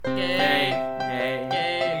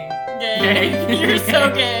gay. You're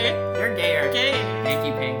so gay. You're gayer. Gay.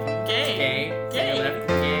 Hanky pink. Gay. Gay. Gay. Left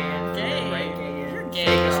gay. Gay. Right gay. You're gay.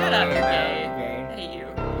 Shut up, you're gay. Gay. I hate you.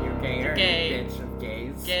 You're gayer. Gay. Bitch of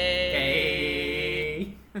gays.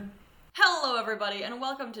 Gay. Gay. Hello, everybody, and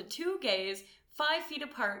welcome to Two Gays, 5 feet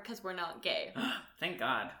apart because we're not gay. Thank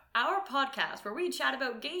God. Our podcast where we chat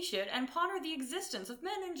about gay shit and ponder the existence of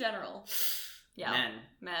men in general. Yeah.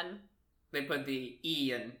 Men. They put the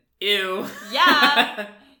E in ew. Yeah.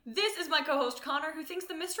 This is my co-host Connor, who thinks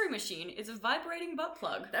the Mystery Machine is a vibrating butt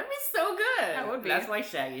plug. That'd be so good. That would be. That's why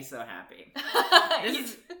Shaggy's so happy.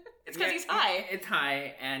 It's because he's high. It's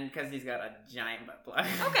high, and because he's got a giant butt plug.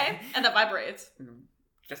 Okay, and that vibrates.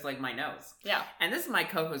 Just like my nose. Yeah. And this is my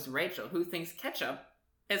co-host Rachel, who thinks ketchup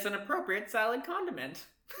is an appropriate salad condiment.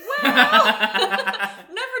 Well,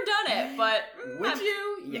 never done it, but would you?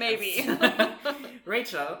 Yes. Maybe.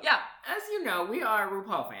 Rachel. Yeah. As you know, we are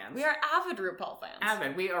RuPaul fans. We are avid RuPaul fans.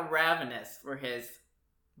 Avid. We are ravenous for his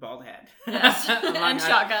bald head. Yes. And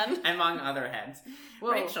shotgun. Among other heads.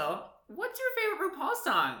 Whoa. Rachel, what's your favorite RuPaul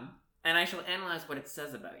song? And I shall analyze what it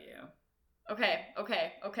says about you. Okay.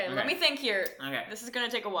 Let me think here. Okay. This is gonna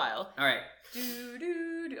take a while. All right.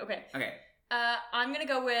 Okay. Okay. I'm gonna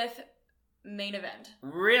go with main event.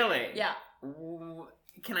 Really? Yeah.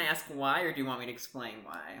 Can I ask why, or do you want me to explain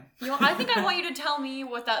why? I think I want you to tell me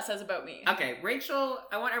what that says about me. Okay, Rachel,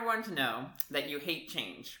 I want everyone to know that you hate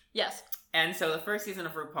change. Yes. And so the first season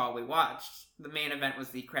of RuPaul we watched, the main event was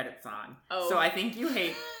the credit song. Oh. So I think you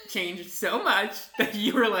hate change so much that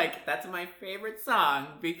you were like, that's my favorite song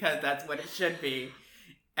because that's what it should be.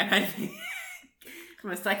 And I think,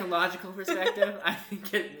 from a psychological perspective, I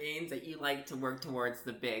think it means that you like to work towards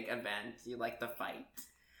the big event. You like the fight.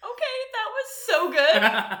 Okay, that was so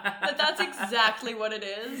good. That's exactly what it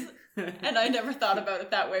is. And I never thought about it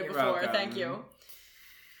that way You're before. welcome. Thank you.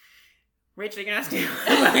 Rachel, you can ask you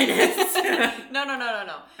what mine is.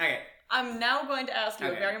 No. Okay. I'm now going to ask you a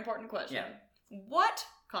Okay. very important question. Yeah. What,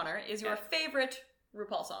 Connor, is your Yes. favorite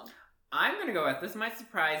RuPaul song? I'm going to go with, this might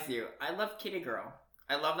surprise you, I love Kitty Girl.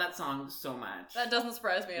 I love that song so much. That doesn't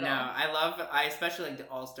surprise me at No, all. I especially like the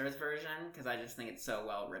All-Stars version, because I just think it's so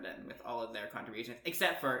well written with all of their contributions,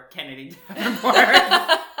 except for Kennedy Davenport,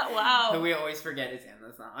 Wow. who we always forget is in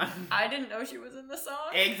the song. I didn't know she was in the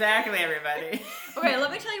song. Exactly, everybody. Okay,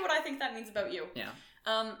 let me tell you what I think that means about you. Yeah.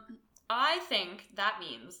 I think that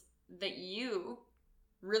means that you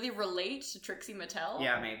really relate to Trixie Mattel.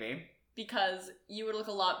 Yeah, maybe. Because you would look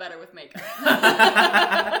a lot better with makeup.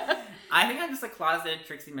 I think I'm just a closeted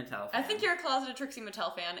Trixie Mattel fan. I think you're a closeted Trixie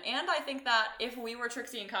Mattel fan, and I think that if we were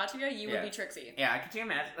Trixie and Katya, you would be Trixie. Yeah, could you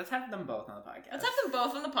imagine? Let's have them both on the podcast. Let's have them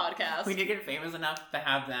both on the podcast. We need to get famous enough to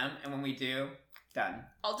have them, and when we do, done.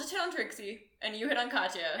 I'll just hit on Trixie, and you hit on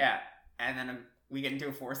Katya. Yeah, and then we get into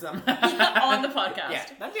a foursome. On the podcast. Yeah,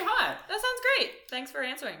 that'd be hot. That sounds great. Thanks for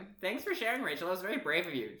answering. Thanks for sharing, Rachel. That was very brave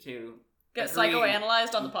of you to Get agree.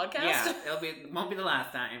 psychoanalyzed on the podcast? Yeah, won't be the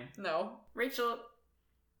last time. No. Rachel,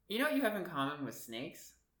 you know what you have in common with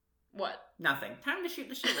snakes? What? Nothing. Time to shoot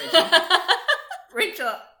the shit, Rachel. Rachel,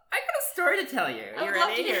 I got a story to tell you. I would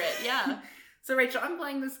love to hear it, yeah. So, Rachel, I'm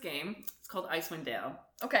playing this game. It's called Icewind Dale.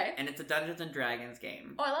 Okay. And it's a Dungeons and Dragons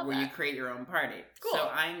game. Oh, I love where that. you create your own party. Cool. So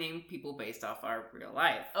I name people based off our real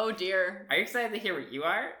life. Oh, dear. Are you excited to hear what you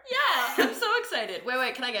are? Yeah, I'm so excited.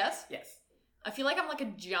 Wait, can I guess? Yes. I feel like I'm like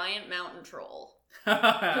a giant mountain troll Who who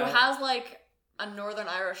has like a Northern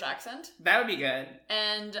Irish accent, That would be good.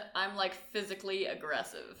 and I'm like physically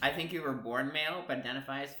aggressive. I think you were born male but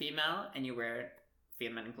identify as female, and you wear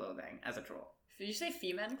feminine clothing as a troll. Did you say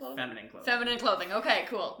feminine clothing? Feminine clothing. Feminine clothing. Okay,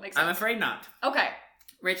 cool. Makes sense. I'm afraid not. Okay,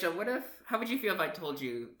 Rachel, how would you feel if I told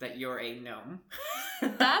you that you're a gnome?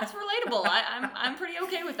 that's relatable. I'm pretty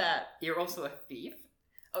okay with that. You're also a thief.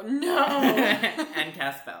 Oh no. And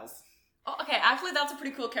cast spells. Oh, okay, actually, that's a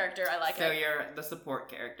pretty cool character. I like So it. you're the support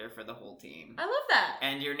character for the whole team. I love that.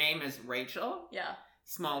 And your name is Rachel? Yeah.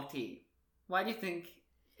 Small T. Why do you think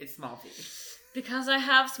it's small T? Because I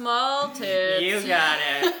have small tits. You got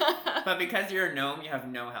it. But because you're a gnome, you have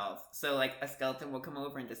no health. So, like, a skeleton will come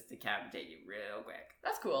over and just decapitate you real quick.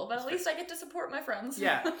 That's cool, but at least I get to support my friends.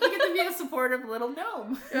 Yeah. You get to be a supportive little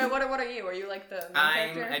gnome. What are you? Are you like the main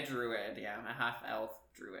I'm character? a druid, yeah. I'm a half-elf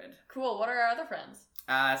druid. Cool. What are our other friends?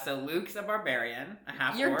 So Luke's a barbarian, a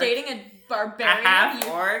half-orc. You're dating a barbarian? A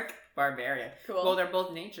half-orc barbarian. Cool. Well, they're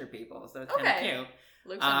both nature people, so it's kind of cute.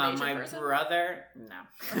 Luke's a nature my person? brother, no.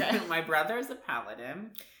 Okay. My brother is a paladin,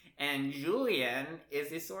 and Julian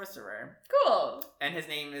is a sorcerer. Cool. And his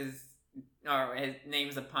name is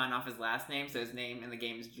a pun off his last name, so his name in the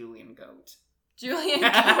game is Julian Goat. Julian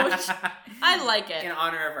Coach. I like it. In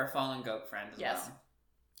honor of our fallen goat friend as Yes.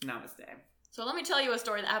 well. Namaste. So let me tell you a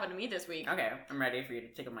story that happened to me this week. Okay, I'm ready for you to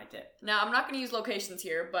tickle my tit. Now, I'm not going to use locations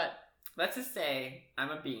here, but... Let's just say I'm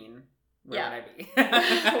a bean. Where Yeah. would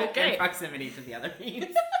I be? Okay. In proximity to the other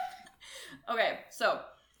beans. Okay, so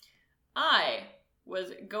I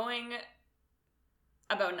was going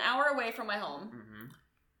about an hour away from my home Mm-hmm.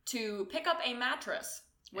 to pick up a mattress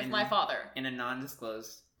with In- my father. In a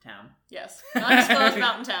non-disclosed town. Yes, undisclosed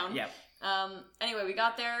mountain town. Yep. Anyway, we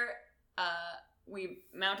got there. We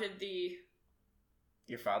mounted the...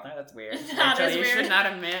 Your father? That's weird. That Rachel, is you weird. should not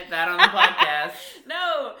admit that on the podcast.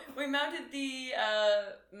 No, we mounted the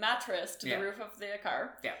mattress to Yeah. the roof of the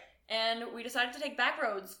car. Yeah. And we decided to take back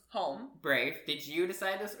roads home. Brave. Did you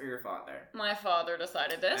decide this or your father? My father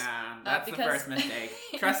decided this. That's the because- first mistake.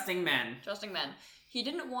 Trusting men. Trusting men. He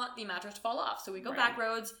didn't want the mattress to fall off, so we go Right. back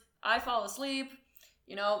roads. I fall asleep.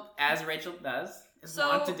 You know, As Rachel does. Is So-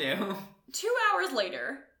 wont to do. 2 hours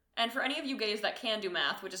later, and for any of you gays that can do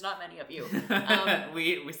math, which is not many of you,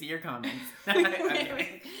 we see your comments. we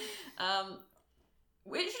Okay.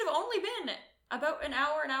 it should have only been about an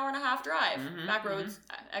hour and a half drive. Mhm, Back roads,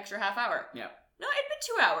 extra half hour. Yep. No, it'd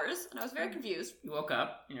been 2 hours, and I was very confused. You woke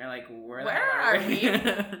up and you're like, where Where are are we?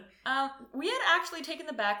 We had actually taken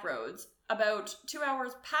the back roads about 2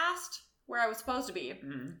 hours past where I was supposed to be.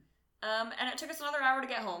 Mhm. And it took us another hour to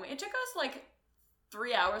get home. It took us like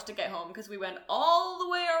 3 hours to get home because we went all the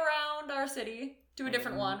way around our city to a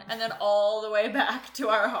different one and then all the way back to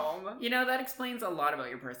our home. You know, that explains a lot about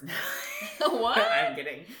your personality. What? I'm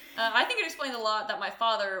kidding. I think it explains a lot that my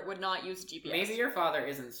father would not use GPS. Maybe your father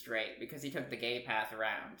isn't straight because he took the gay path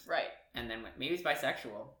around. Right. And then maybe he's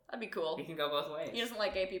bisexual. That'd be cool. He can go both ways. He doesn't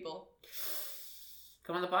like gay people.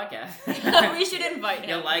 Come on the podcast. We should invite him.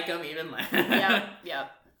 You'll like him even less. Yeah.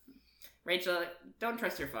 Rachel, don't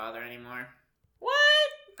trust your father anymore. What?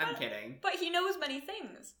 I'm kidding. But he knows many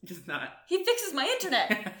things. Just not. He fixes my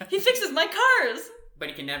internet. He fixes my cars. But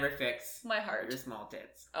he can never fix My heart. your small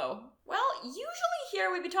tits. Oh. Well, usually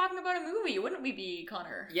here we'd be talking about a movie, wouldn't we be,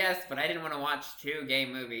 Connor? Yes, but I didn't want to watch 2 gay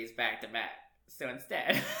movies back to back. So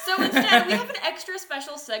instead. So instead, we have an extra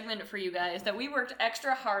special segment for you guys that we worked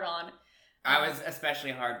extra hard on. I was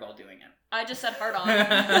especially hard while doing it. I just said hard on,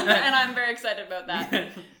 and I'm very excited about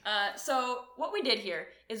that. So what we did here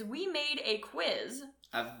is we made a quiz,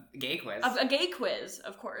 A gay quiz. a gay quiz,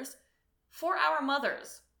 of course, for our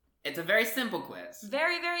mothers. It's a very simple quiz.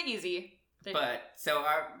 Very, very easy. So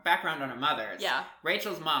our background on our mothers. Yeah,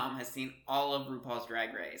 Rachel's mom has seen all of RuPaul's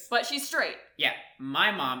Drag Race. but she's straight. Yeah,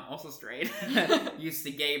 my mom, also straight, used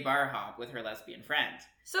to gay bar hop with her lesbian friend.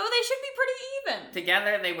 So they should be pretty even.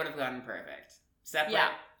 Together, they would have gotten perfect. Separate, Yeah.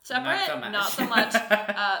 Separate, not so much.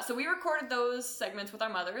 So we recorded those segments with our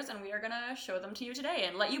mothers, and we are going to show them to you today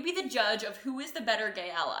and let you be the judge of who is the better gay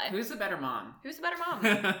ally. Who's the better mom? Who's the better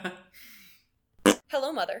mom?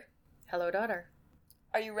 Hello, mother. Hello, daughter.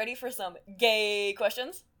 Are you ready for some gay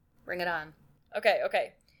questions? Bring it on. Okay.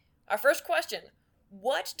 Our first question.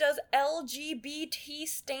 What does LGBT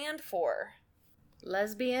stand for?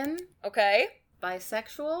 Lesbian, Okay.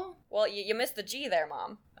 bisexual, Well, you missed the G there,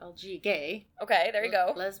 Mom. LG, gay. Okay, there you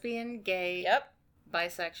go. Lesbian, gay, Yep.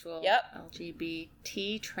 bisexual, Yep.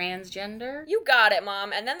 LGBT, transgender, You got it,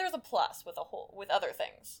 Mom. And then there's a plus with other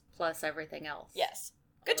things. plus everything else. Yes.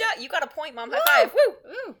 Good job. You got a point, Mom. High five.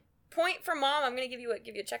 Woo! Ooh, Point for Mom. I'm going to give you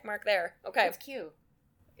a check mark there. Okay. that's Q.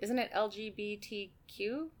 Isn't it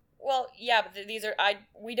LGBTQ? Well, yeah, but these are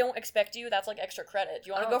we don't expect you. That's like extra credit. Do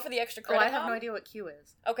you want to Oh. go for the extra Oh, credit, I have Mom? no idea what Q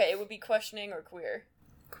is. Okay, it would be questioning or queer.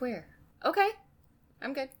 Queer. Okay.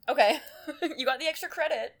 I'm good. Okay. You got the extra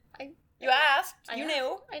credit. You asked. You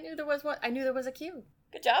knew. I knew there was one. I knew there was a Q.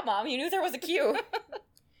 Good job, Mom. You knew there was a Q.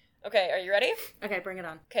 Okay, are you ready? Okay, bring it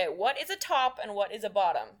on. Okay, what is a top and what is a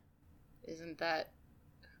bottom? Isn't that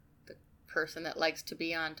the person that likes to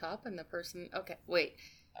be on top and the person... Okay, wait.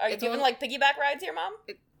 Are you It's doing only- like piggyback rides here, Mom?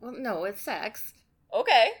 Well, no, it's sex.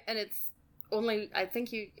 Okay. And it's only... I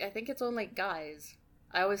think it's only guys.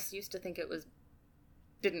 I always used to think it was...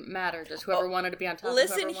 Didn't matter, just whoever wanted to be on top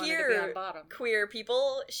listen and whoever here. wanted to be on bottom. Queer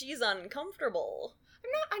people, she's uncomfortable.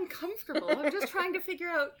 I'm not uncomfortable. I'm just trying to figure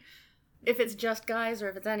out if it's just guys or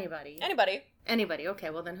if it's anybody. Anybody. Anybody.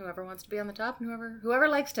 Okay, well then whoever wants to be on the top and whoever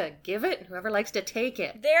likes to give it and whoever likes to take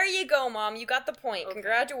it. There you go, Mom. You got the point. Okay.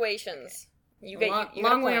 Congratulations. You A got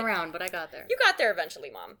long a way point. around, but I got there. You got there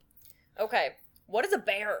eventually, Mom. Okay. What is a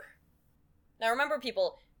bear? Now remember,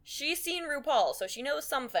 people, she's seen RuPaul, so she knows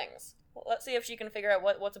some things. Well, let's see if she can figure out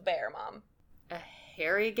what's a bear, Mom. A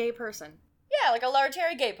hairy gay person. Yeah, like a large,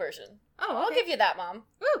 hairy gay person. Oh, I'll okay. give you that, Mom.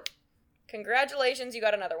 Woo! Congratulations, you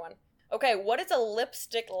got another one. Okay, what is a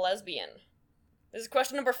lipstick lesbian? This is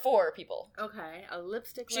question number 4, people. Okay, a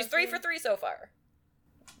lipstick She's lesbian. 3 for 3 so far.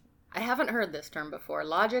 I haven't heard this term before.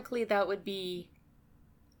 Logically, that would be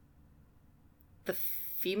the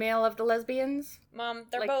female of the lesbians? Mom,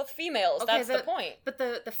 they're Like- both females. Okay, That's the point. But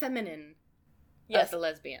the feminine Yes. of the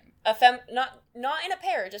lesbian. Not in a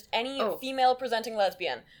pair, just any Oh. female presenting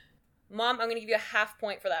lesbian. Mom, I'm going to give you a half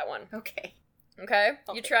point for that one. Okay. Okay?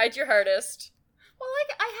 You Okay. tried your hardest, Well,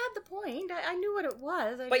 like, I had the point. I knew what it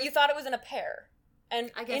was. but you thought it was in a pair.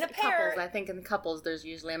 And I guess in a couples, pair, I think in couples there's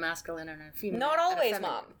usually a masculine and a female. not and a always, feminine.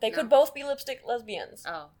 Mom. They No? could both be lipstick lesbians.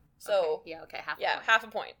 Oh. So, okay. Yeah, okay, half a yeah, point. half a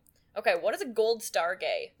point. Okay, what is a gold star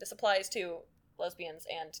gay? This applies to lesbians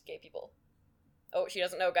and gay people. Oh, she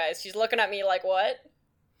doesn't know, guys. She's looking at me like, what?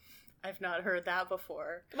 I've not heard that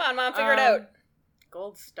before. Come on, Mom, figure it out.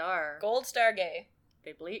 Gold star. Gold star gay.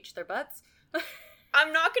 They bleach their butts?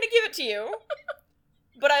 I'm not going to give it to you,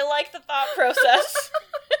 but I like the thought process.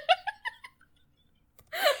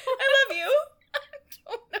 I love you.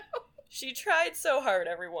 Oh no. She tried so hard,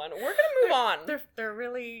 everyone. We're going to move on. They're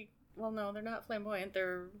really, well, no, they're not flamboyant.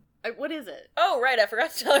 They're, what is it? Oh, right, I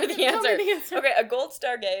forgot to tell her the Tell me answer. the answer. Okay, a gold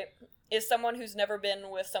star gay is someone who's never been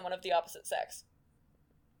with someone of the opposite sex.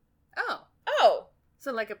 Oh. Oh.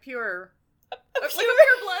 So like a pure, A like a pure-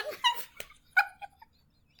 pure blood.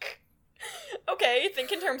 Okay,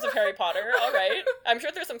 think in terms of Harry Potter. All right. I'm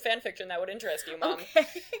sure there's some fan fiction that would interest you, Mom.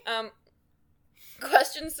 Okay.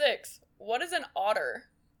 Question 6. What is an otter?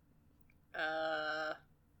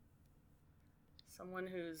 Someone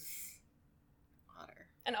who's otter.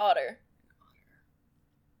 An otter.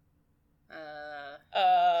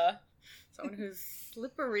 Someone who's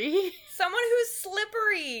slippery. Someone who's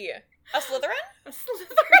slippery. A Slytherin? A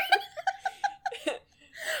Slytherin.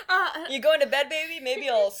 You going to bed, baby? Maybe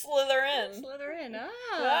I'll slither in. Slytherin.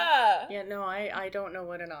 Ah. Yeah, no, I don't know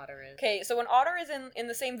what an otter is. Okay, so an otter is in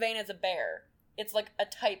the same vein as a bear. It's like a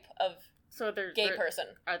type of So they're gay person.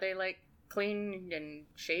 Are they like clean and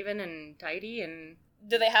shaven and tidy and?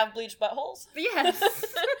 Do they have bleached buttholes? Yes.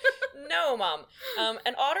 No, Mom.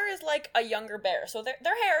 An otter is like a younger bear, so they're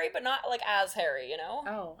hairy, but not like as hairy, you know?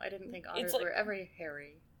 Oh, I didn't think otters like- were ever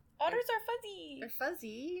hairy. Otters are fuzzy. They're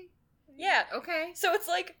fuzzy. Yeah. Okay. So it's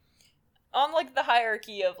like on like the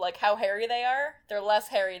hierarchy of like how hairy they are, they're less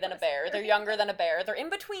hairy than a bear. They're younger than a bear. They're in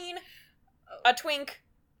between a twink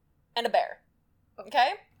and a bear.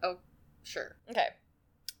 Okay? Oh, sure. Okay.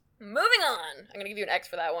 Moving on. I'm going to give you an X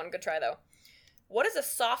for that one. Good try though. What is a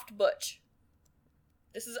soft butch?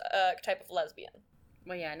 This is a type of lesbian.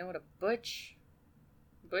 Well, yeah, I know what a butch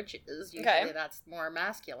is. Usually Okay. that's more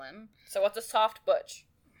masculine. So what's a soft butch?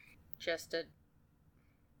 Just a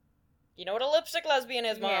You know what a lipstick lesbian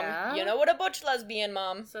is, Mom. Yeah. You know what a butch lesbian,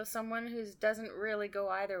 Mom. so someone who doesn't really go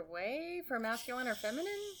either way for masculine or feminine.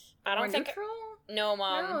 I don't More think... neutral. No,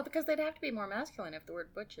 Mom. No, because they'd have to be more masculine if the word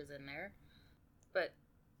butch is in there. But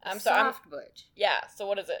I'm sorry. soft butch. Yeah, so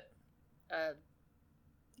what is it?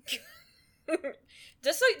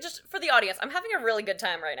 Just for the audience, I'm having a really good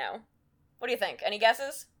time right now. What do you think? Any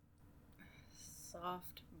guesses?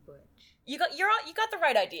 Soft butch. You got the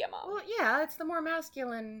right idea, Mom. Well, yeah, it's the more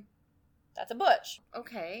masculine. That's a butch.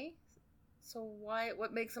 Okay, so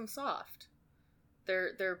what makes them soft?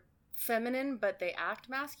 They're feminine, but they act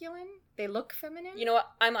masculine. They look feminine. You know what?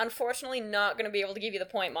 I'm unfortunately not going to be able to give you the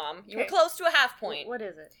point, Mom. You were Okay. close to a half point. What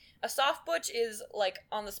is it? A soft butch is like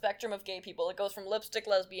on the spectrum of gay people. It goes from lipstick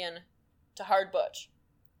lesbian to hard butch.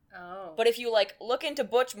 Oh. But if you like look into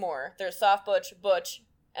butch more, there's soft butch,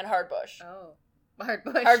 and hard butch. Oh. Hard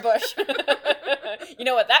bush. Hard bush. You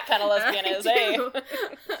know what that kind of lesbian I is, eh? do.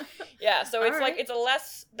 Yeah, so it's All like right. it's a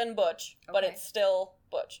less than butch, but Okay. it's still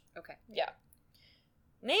butch. Okay. Yeah.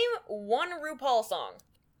 Name one RuPaul song.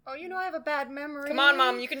 Oh, you know I have a bad memory. Come on,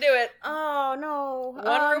 Mom, you can do it. Oh no.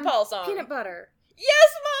 One RuPaul song. Peanut butter.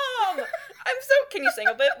 Yes, Mom. I'm so. Can you sing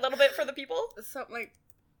a little bit for the people? Something like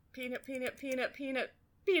peanut butter.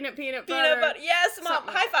 Peanut butter. Yes, Mom.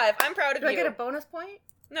 Something. High five. I'm proud of Do you. I get a bonus point?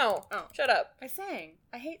 No. Oh. Shut up. I sang.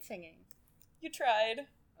 I hate singing. You tried.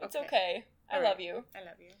 It's okay. I All love right. you. I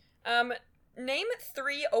love you. Name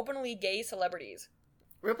 3 openly gay celebrities.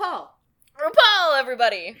 RuPaul. RuPaul,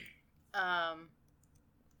 everybody.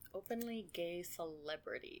 Openly gay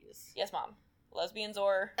celebrities. Yes, Mom. Lesbians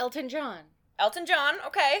or Elton John. Elton John.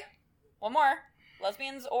 Okay. One more.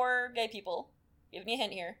 Lesbians or gay people. Give me a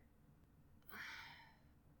hint here.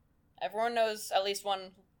 Everyone knows at least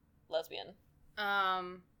one lesbian.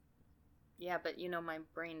 Yeah, but you know my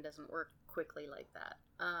brain doesn't work quickly like that.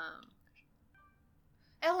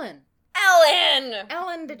 Ellen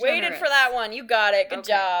DeGeneres. Waited for that one. You got it. Good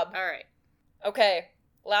Okay. job. All right. Okay.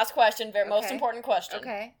 Last question. Most Okay. important question.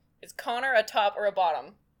 Okay. Is Connor a top or a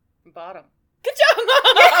bottom? Bottom. Good job,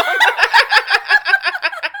 Mom!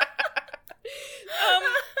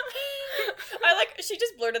 She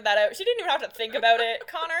just blurted that out. She didn't even have to think about it.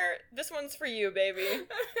 Connor, this one's for you, baby.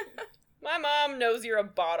 My mom knows you're a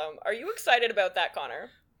bottom. Are you excited about that, Connor?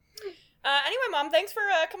 Anyway, Mom, thanks for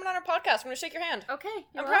coming on our podcast. I'm going to shake your hand. Okay.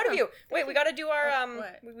 I'm proud of you. Wait, we got to do our,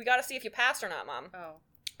 What? we got to see if you passed or not, Mom. Oh.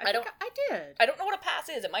 I don't- I did. I don't know what a pass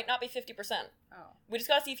is. It might not be 50%. Oh. We just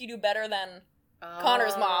got to see if you do better than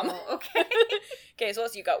Connor's mom. Okay. Okay, so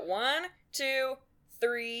let's see. You got 1, 2,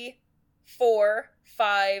 3, 4,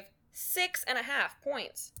 5, 6.5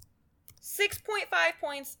 points. 6.5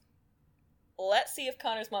 points. Let's see if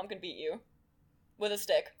Connor's mom can beat you. With a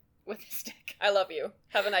stick. With a stick. I love you.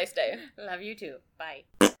 Have a nice day. Love you too. Bye.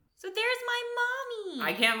 So there's my mommy.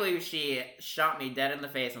 I can't believe she shot me dead in the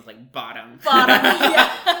face and was like, bottom.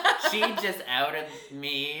 Yeah. She just outed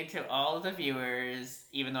me to all of the viewers,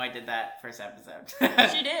 even though I did that first episode.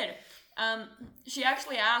 She did. She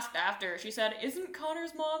actually asked after. She said, "Isn't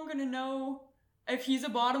Connor's mom gonna know if he's a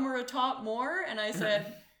bottom or a top more?" And I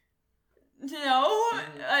said, "No."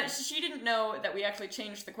 She didn't know that we actually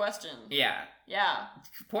changed the question. Yeah. Yeah.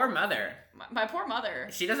 Poor mother. My poor mother.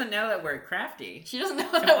 She doesn't know that we're crafty. She doesn't know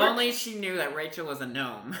If that we're... only she knew that Rachel was a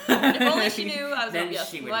gnome. If only she knew I was... Then Yes,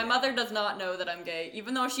 she would my know. mother does not know that I'm gay,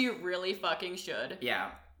 even though she really fucking should.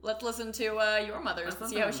 Yeah. Let's listen to your mother's and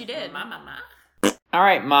see how she did. All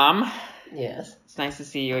right, Mom. Yes. It's nice to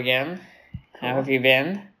see you again. How have you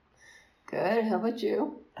been? Good. How about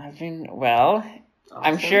you? I've been well.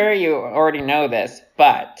 I'm Awesome. sure you already know this,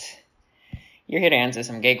 but you're here to answer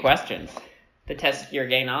some gay questions to test your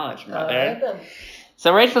gay knowledge, All Mother. right then.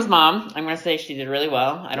 So Rachel's mom, I'm going to say she did really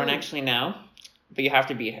well. I don't Good. actually know, but you have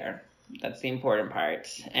to beat her. That's the important part.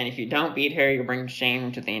 And if you don't beat her, you bring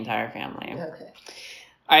shame to the entire family. Okay.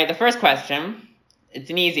 All right, the first question. It's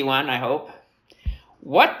an easy one, I hope.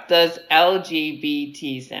 What does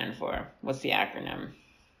LGBT stand for? What's the acronym?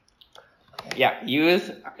 Yeah, use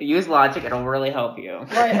logic. It'll really help you.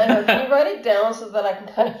 Right. I know. Can you write it down so that I can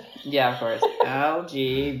kind of... Yeah, of course.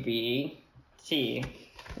 LGBT.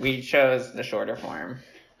 We chose the shorter form.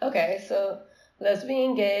 Okay. So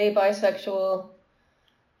lesbian, gay, bisexual,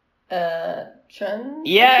 trans.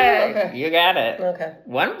 Yeah, Okay. you got it. Okay.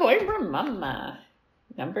 1 point for Mama.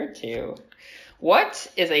 Number 2. What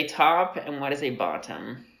is a top and what is a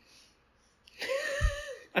bottom?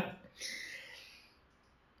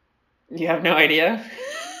 You have no idea?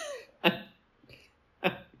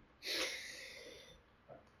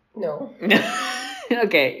 No.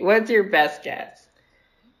 Okay, what's your best guess?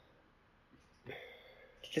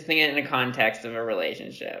 Just think it in the context of a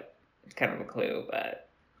relationship. It's kind of a clue, but...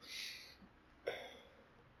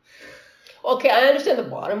 Okay, I understand the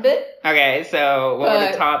bottom bit. Okay, so what would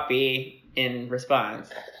a But- top be in response?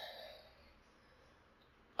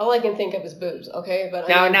 All I can think of is boobs. Okay, but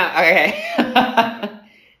No, I mean, okay.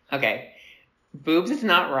 Okay. Boobs is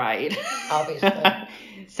not right. Obviously.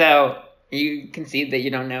 So, you concede that you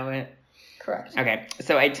don't know it? Correct. Okay,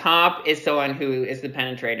 so a top is someone who is the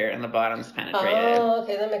penetrator and the bottom's penetrated. Oh,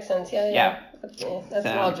 okay, that makes sense. Yeah. That's So-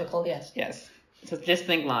 logical. Yes. Yes. So just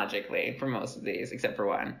think logically for most of these, except for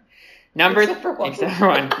one. Except for one. Except for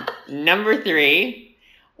one. Number 3.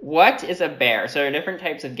 What is a bear? So there are different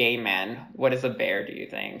types of gay men. What is a bear, do you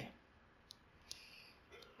think?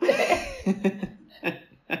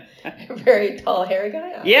 Very tall, hairy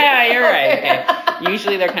guy. Yeah, you're right. Okay. Okay.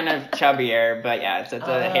 Usually they're kind of chubbier, but yeah, it's a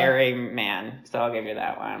Uh. hairy man. So I'll give you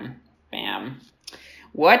that one. Bam.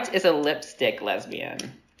 What is a lipstick lesbian?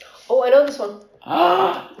 Oh, I know this one.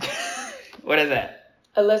 What is it?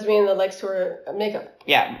 A lesbian that likes to wear makeup.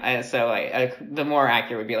 Yeah, so the more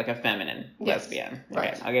accurate would be like a feminine Yes, lesbian.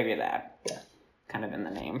 right. Okay, I'll give you that. Yeah. Kind of in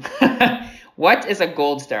the name. What is a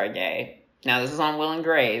gold star gay? Now, this is on Will and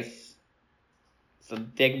Grace. So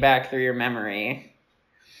dig back through your memory.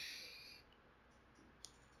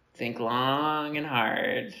 Think long and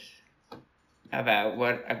hard about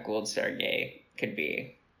what a gold star gay could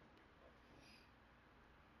be.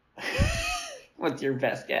 What's your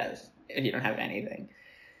best guess if you don't have anything?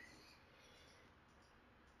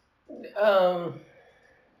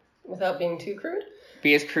 Without being too crude.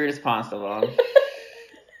 Be as crude as possible.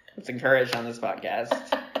 It's encouraged on this podcast.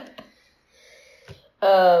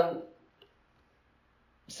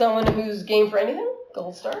 Someone who's game for anything.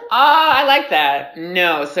 Gold star. I like that.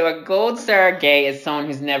 No, so a gold star gay is someone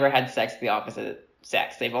who's never had sex with the opposite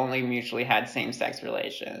sex. They've only mutually had same-sex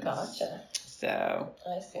relations. Gotcha. So,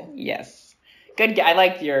 I see. yes. Good. I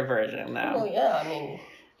liked your version, Oh though. yeah, I mean,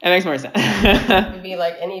 It makes more sense. it would be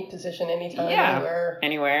like any position, anytime, Yeah. anywhere.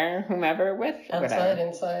 Anywhere, whomever, with, Outside, whatever.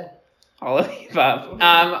 inside. All of the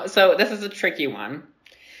above. So this is a tricky one.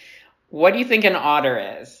 What do you think an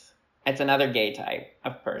otter is? It's another gay type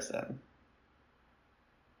of person.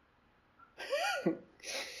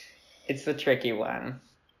 It's the tricky one.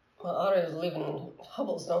 Well, otters live in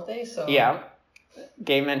hovels, don't they? So Yeah.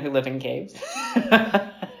 Gay men who live in caves.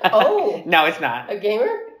 Oh. No, it's not. A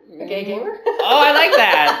gamer? A gay gamer? Oh, I like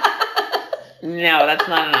that. No, that's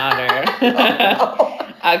not an otter.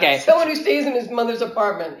 Okay. Someone who stays in his mother's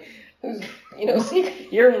apartment, who's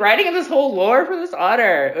secret. You're writing this whole lore for this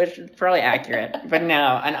otter, which is probably accurate. But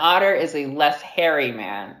no, an otter is a less hairy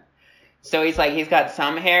man. So he's got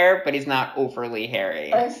some hair, but he's not overly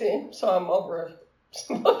hairy. I see. So I'm over.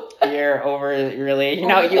 You're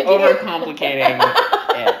you're overcomplicating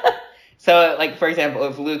it. So, like, for example,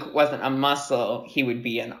 if Luke wasn't a muscle, he would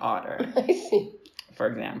be an otter, I see. for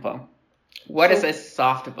example. What is a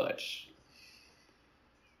soft butch?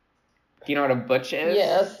 Do you know what a butch is?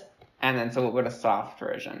 Yes. And then, so what would a soft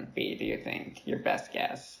version be, do you think? Your best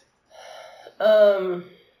guess.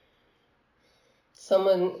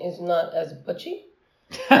 Someone is not as butchy.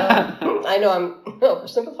 I know I'm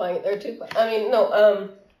oversimplifying it there too, but I mean, no,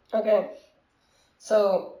 okay.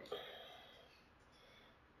 So,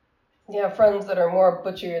 you have friends that are more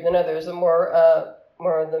butchier than others, and more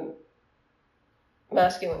on the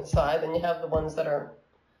masculine side, and you have the ones that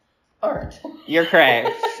aren't. You're correct.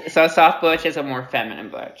 So a soft butch is a more feminine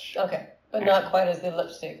butch. Okay, but not quite as the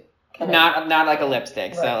lipstick. Not like a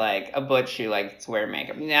lipstick, so Right. like a butch who likes to wear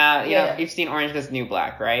makeup. Now, you know, Yeah. you've seen Orange is the New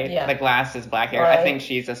Black, right? Yeah. The glasses, black hair. Right. I think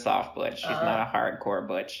she's a soft butch. She's not a hardcore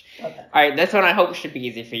butch. Okay. All right, this one I hope should be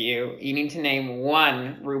easy for you. You need to name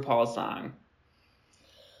one RuPaul song.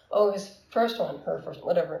 Oh, his first one, her first,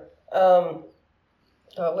 whatever.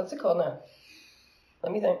 What's it called now?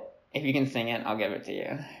 Let me think. If you can sing it, I'll give it to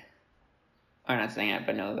you. Or not sing it,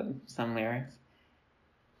 but know some lyrics.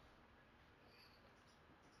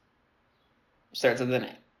 Starts with an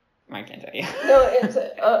A. I can't tell you. No, it's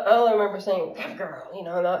all I remember saying, "Tough girl,"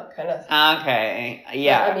 that kind of. Okay,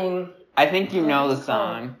 yeah. I mean, I think you know the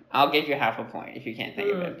song. I'll give you half a point if you can't think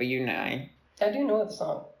of it, but you know. I do know the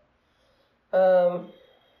song.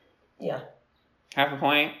 Yeah. Half a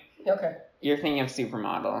point? Okay. You're thinking of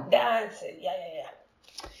Supermodel. That's it. Yeah.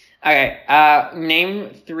 Okay,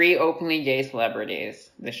 name 3 openly gay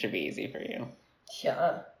celebrities. This should be easy for you.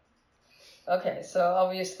 Yeah. Okay, so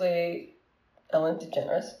obviously Ellen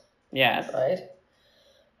DeGeneres, Yes. right?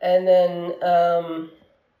 And then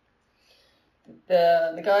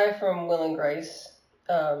the guy from Will and Grace,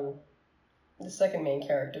 the second main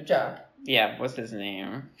character, Jack. Yeah, what's his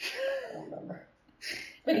name? I don't remember.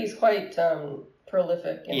 But he's quite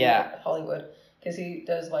prolific in Hollywood because he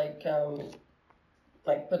does like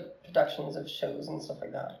productions of shows and stuff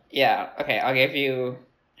like that. Yeah, okay, I'll give you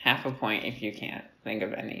half a point if you can't think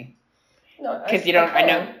of any. No, because you don't. I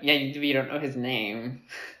know. Yeah, you don't know his name.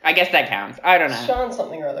 I guess that counts. I don't know. Sean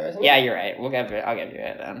something or other, isn't it? Yeah, you're right. I'll give you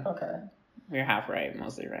it then. Okay. You're half right,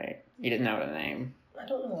 mostly right. You didn't know the name. I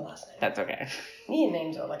don't know the last name. That's okay. Me and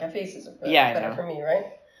names are like faces are I better know. for me, right?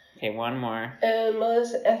 Okay, one more. And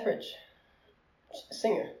Melissa Etheridge,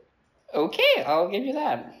 singer. Okay, I'll give you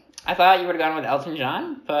that. I thought you would have gone with Elton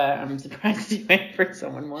John, but I'm surprised you went for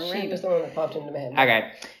someone more She random. was the one that popped into my head.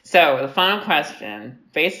 Okay, so the final question.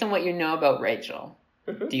 Based on what you know about Rachel,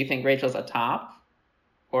 Mhm. do you think Rachel's a top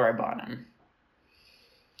or a bottom?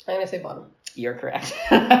 I'm going to say bottom. You're correct.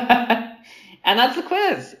 And that's the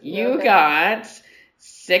quiz. You Okay. got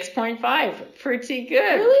 6.5. Pretty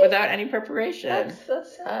good. Really? Without any preparation.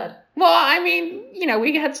 That's sad. Well, I mean,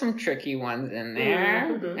 we had some tricky ones in there.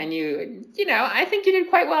 Mhm. And I think you did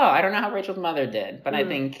quite well. I don't know how Rachel's mother did, but I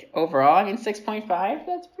think overall, 6.5,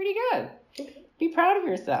 that's pretty good. Be proud of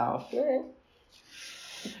yourself. All right.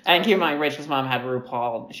 And keep in mind, Rachel's mom had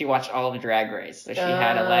RuPaul. She watched all of Drag Race, so she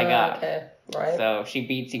had a leg up. Okay, right. So she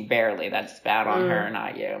beats you barely. That's bad on her,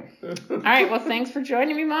 not you. Mm-hmm. All right, well, thanks for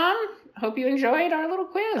joining me, Mom. Hope you enjoyed our little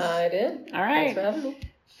quiz. I did. All right. Thanks for having me.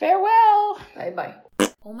 Farewell. Bye-bye.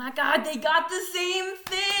 Oh my god, they got the same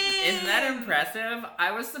thing! Isn't that impressive?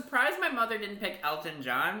 I was surprised my mother didn't pick Elton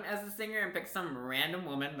John as the singer and pick some random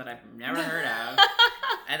woman that I've never heard of.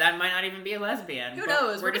 And that might not even be a lesbian. Who but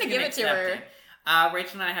knows? We're just gonna give it to accept her. it.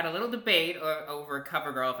 Rachel and I had a little debate over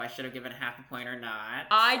CoverGirl if I should have given half a point or not.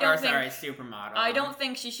 Supermodel. I don't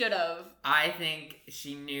think she should have. I think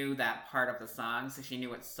she knew that part of the song, so she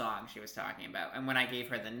knew what song she was talking about. And when I gave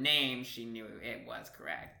her the name, she knew it was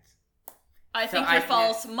correct. I think you're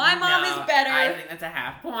false. My mom is better. I think that's a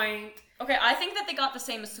half point. Okay, I think that they got the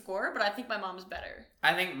same score, but I think my mom's better.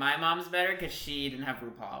 I think my mom's better because she didn't have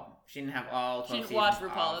RuPaul. She didn't have all 12 She didn't seasons watch of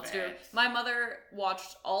RuPaul, that's true. it. My mother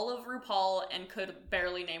watched all of RuPaul and could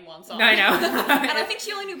barely name one song. I know. And I think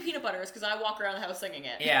she only knew Peanut Butters because I walk around the house singing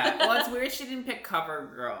it. Yeah, well, it's weird she didn't pick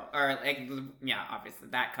CoverGirl. Or, obviously,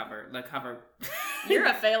 that cover. The cover... You're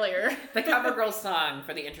a failure. The CoverGirl song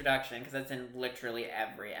for the introduction, because it's in literally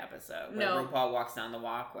every episode, where No. RuPaul walks down the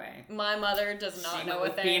walkway. My mother does not She know went a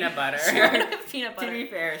with thing. peanut butter. She went with peanut To butter. be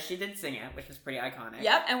fair, she did sing it, which was pretty iconic.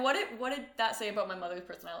 Yep, and what did that say about my mother's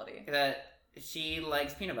personality? That she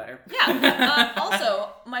likes peanut butter. Yeah. Also,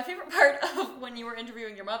 my favorite part of when you were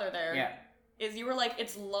interviewing your mother there Yeah. is you were like,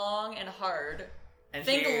 it's long and hard. And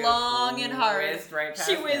Think she long and hard. Whizzed right past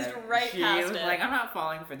She whizzed it. right she past was it. like, I'm not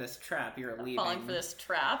falling for this trap. You're leaving. Falling for this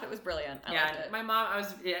trap. It was brilliant. I Yeah, liked it. my mom.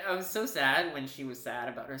 I was so sad when she was sad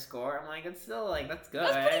about her score. I'm like, it's still like that's good.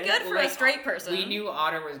 That's pretty good for a straight person. We knew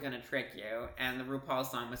Otter was gonna trick you, and the RuPaul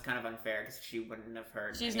song was kind of unfair because she wouldn't have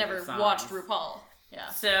heard. She's any of never the songs. watched RuPaul. Yeah.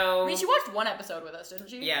 So I mean, she watched one episode with us, didn't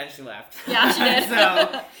she? Yeah, she left. Yeah, she did.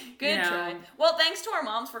 So Good you know. try. Well, thanks to our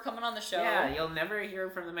moms for coming on the show. yeah, you'll never hear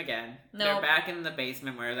from them again. No. They're back in the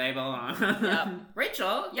basement where they belong. Yep.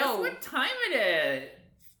 Rachel, guess Yo. what time it is?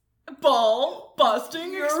 Ball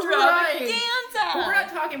busting You're extravaganza. But we're not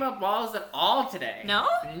talking about balls at all today. No?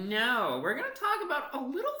 No, we're gonna talk about a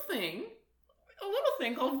little thing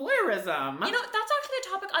called voyeurism. You know, that's actually a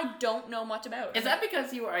topic I don't know much about. Is that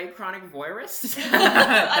because you are a chronic voyeurist? I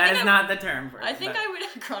That think is not the term for it. I think but- I would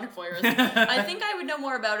chronic voyeurist. I think I would know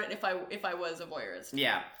more about it if I was a voyeurist.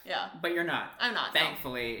 Yeah, Yeah. but you're not. I'm not.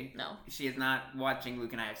 Thankfully, No. she is not watching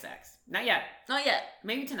Luke and I have sex. Not yet. Not yet.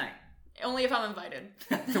 Maybe tonight. Only if I'm invited.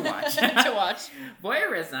 To watch. To watch.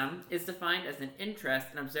 Voyeurism is defined as an interest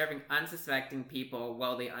in observing unsuspecting people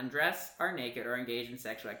while they undress, are naked, or engage in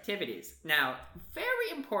sexual activities. Now,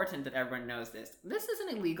 very important that everyone knows this. This is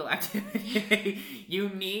an illegal activity. You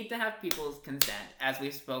need to have people's consent, as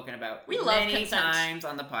we've spoken about We love many consent. times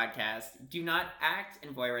on the podcast. Do not act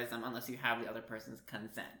in voyeurism unless you have the other person's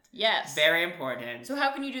consent. Yes. Very important. So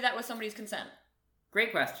how can you do that with somebody's consent?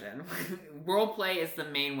 Great question. Roleplay is the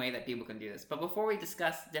main way that people can do this. But before we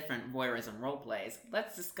discuss different voyeurism roleplays,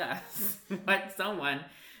 let's discuss what someone...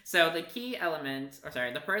 So the key element,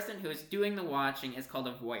 the person who is doing the watching is called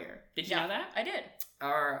a voyeur. Did you know that? I did.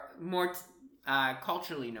 Or more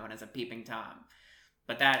culturally known as a peeping Tom.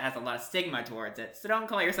 But that has a lot of stigma towards it. So don't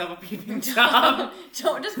call yourself a peeping Tom.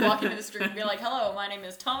 Don't just walk into the street and be like, hello, my name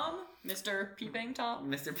is Tom, Mr. Peeping Tom.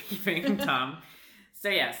 Mr. Peeping Tom. So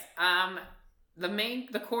yes,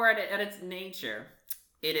 the core at its nature,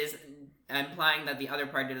 it is implying that the other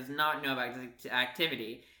party does not know about the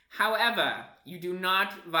activity. However, you do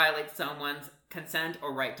not violate someone's consent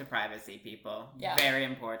or right to privacy, people. Yeah. Very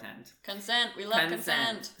important. Consent. We love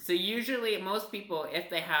consent. So usually most people, if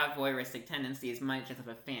they have voyeuristic tendencies, might just have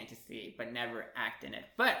a fantasy but never act in it.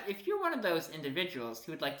 But if you're one of those individuals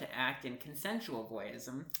who would like to act in consensual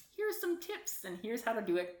voyeurism, here's some tips and here's how to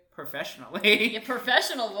do it professionally. You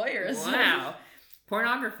professional voyeurs. Wow.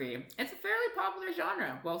 Pornography. It's a fairly popular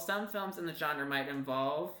genre. While some films in the genre might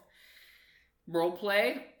involve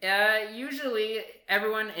roleplay, usually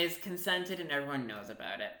everyone is consented and everyone knows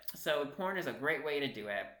about it. So porn is a great way to do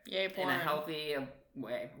it. Yay, porn. In a healthy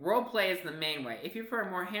way. Roleplay is the main way. If you prefer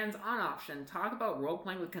a more hands-on option, talk about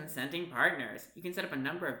roleplaying with consenting partners. You can set up a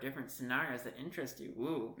number of different scenarios that interest you.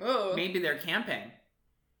 Ooh. Ooh. Maybe they're camping.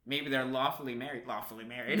 Maybe they're lawfully married. Lawfully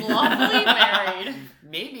married.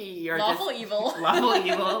 Maybe you're Lawful evil. Lawful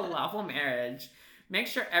evil, lawful marriage. Make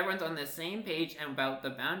sure everyone's on the same page about the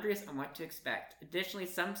boundaries and what to expect. Additionally,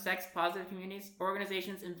 some sex-positive communities,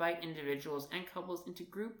 organizations invite individuals and couples into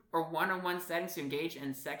group or one-on-one settings to engage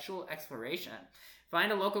in sexual exploration.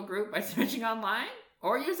 Find a local group by searching online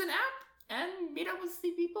or use an app and meet up with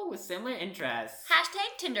people with similar interests.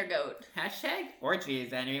 Hashtag Tindergoat. Hashtag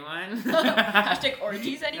orgies, anyone? Hashtag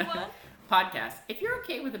orgies, anyone? Podcast. If you're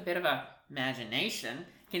okay with a bit of imagination,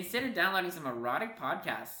 consider downloading some erotic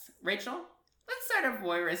podcasts. Rachel, let's start a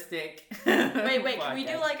voyeuristic. Wait, can we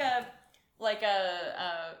do podcast. like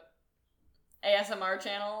a ASMR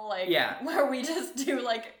channel? Yeah. Where we just do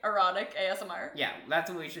like erotic ASMR? Yeah, that's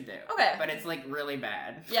what we should do. Okay. But it's like really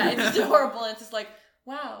bad. Yeah, it's horrible. It's just like,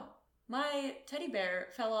 wow, my teddy bear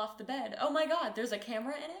fell off the bed. Oh my god, there's a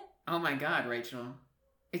camera in it? Oh my god, Rachel.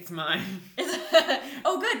 It's mine.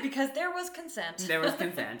 Oh good, because there was consent. There was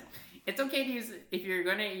consent. It's okay to use, if you're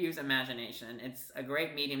going to use imagination, it's a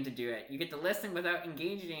great medium to do it. You get to listen without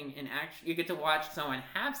engaging in you get to watch someone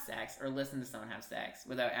have sex or listen to someone have sex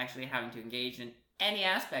without actually having to engage in any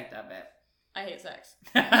aspect of it. I hate sex.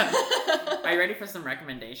 Are you ready for some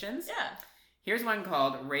recommendations? Yeah. Here's one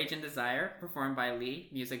called Rage and Desire, performed by Lee,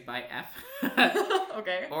 music by F.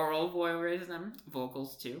 Okay. Oral voyeurism,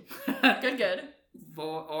 vocals too. Good.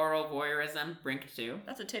 Oral voyeurism, Brink 2.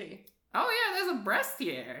 That's a titty. Oh yeah, there's a breast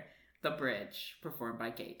here. The Bridge, performed by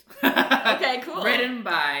Kate. Okay, cool. Written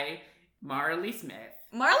by Mara Lee Smith.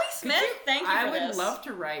 Marley Smith, thank you for I would this. love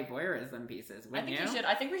to write voyeurism pieces. I think you should.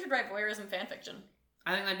 I think we should write voyeurism fanfiction.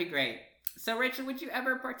 I think that'd be great. So, Rachel, would you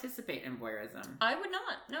ever participate in voyeurism? I would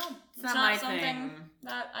not. No, it's not not my something thing.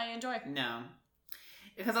 that I enjoy. No.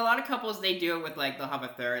 Because a lot of couples, they do it with, like, they'll have a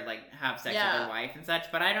third, like, have sex with their wife and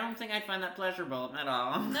such, but I don't think I'd find that pleasurable at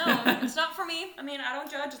all. No, it's not for me. I mean, I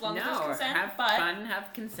don't judge as long as there's consent. Have but fun,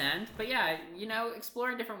 have consent. But yeah,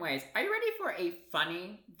 explore in different ways. Are you ready for a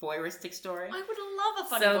funny voyeuristic story? I would love a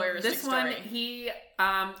funny so voyeuristic this story. one, he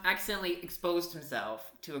accidentally exposed himself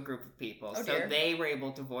to a group of people, Oh, so dear. they were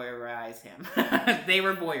able to voyeurize him. They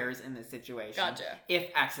were voyeurs in this situation. Gotcha. If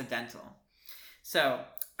accidental. So,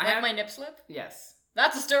 Like my nip slip? Yes.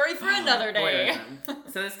 That's a story for another day. Voyeurism.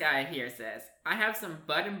 So this guy here says, I have some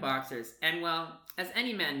button boxers, and well, as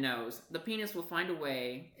any man knows, the penis will find a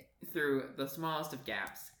way through the smallest of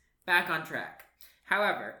gaps. Back on track.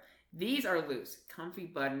 However, these are loose, comfy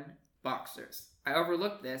button boxers. I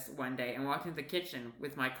overlooked this one day and walked into the kitchen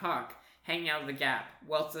with my cock hanging out of the gap,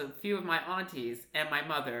 whilst a few of my aunties and my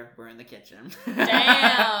mother were in the kitchen.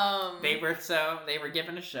 Damn. They were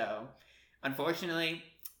given a show. Unfortunately,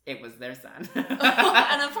 it was their son.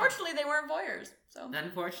 And unfortunately, they weren't voyeurs. So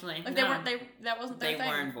Unfortunately, like no. that wasn't their They thing.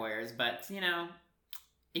 weren't voyeurs, but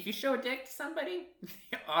if you show a dick to somebody,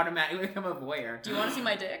 you automatically become a voyeur. Do you want to see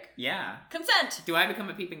my dick? Yeah. Consent. Do I become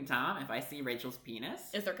a peeping Tom if I see Rachel's penis?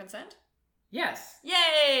 Is there consent? Yes.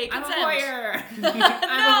 Yay! I'm Consent. a voyeur. I'm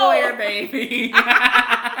No! a voyeur, baby.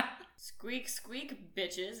 Squeak, squeak,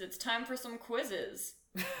 bitches! It's time for some quizzes.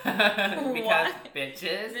 Because What?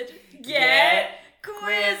 bitches Get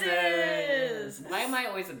quizzes. Why am I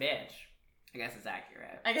always a bitch? I guess it's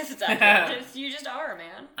accurate. I guess it's accurate. You just are,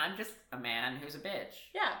 man. I'm just a man who's a bitch.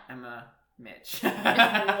 Yeah. I'm a Mitch. What?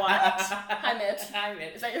 Hi, Mitch. Hi,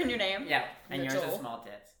 Mitch. Is that your new name? Yeah, and yours Mitchell. is small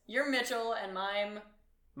tits. You're Mitchell and mime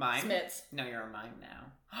Mime? Smits. No, you're a mime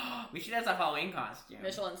now. We should have a Halloween costume.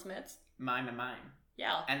 Mitchell and Smits. Mime and mime.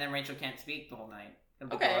 Yeah. And then Rachel can't speak the whole night. It'll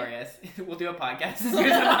be Okay. glorious. We'll do a podcast as soon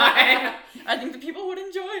as mime. I think the people would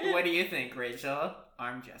enjoy it. What do you think, Rachel?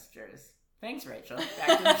 Arm gestures. Thanks, Rachel.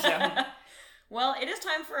 Back to the show. Well, it is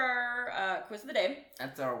time for our quiz of the day.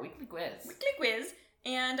 That's our weekly quiz. Weekly quiz.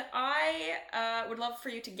 And I would love for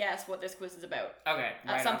you to guess what this quiz is about. Okay.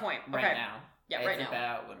 At some point. Right Okay. now. Yeah, it's right now.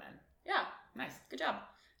 about women. Yeah, Nice. good job.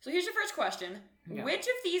 So here's your first question. Yeah. Which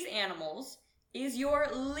of these animals is your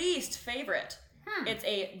least favorite? It's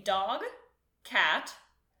a dog, cat,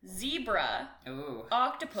 zebra, Ooh.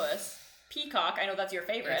 octopus, peacock, I know that's your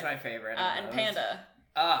favorite, It's my favorite. of and those. panda.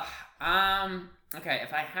 Okay,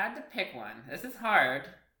 if I had to pick one, this is hard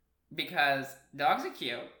because dogs are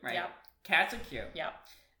cute, right? Yeah. Cats are cute. Yeah.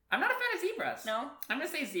 I'm not a fan of zebras. No? I'm gonna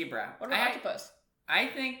say zebra. What about octopus? I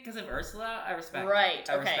think because of Ursula, I respect. Right,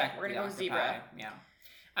 I okay, respect we're gonna the go with octopi. zebra. Yeah.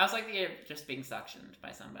 I was like the just being suctioned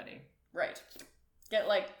by somebody. Right. Get,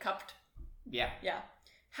 like, cupped. Yeah. Yeah.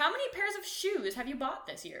 How many pairs of shoes have you bought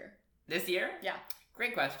this year? This year? Yeah.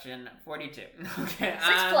 Great question. 42. Okay. 6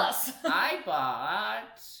 plus. I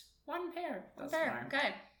bought one pair. Thus Fair. far.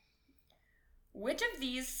 Okay. Which of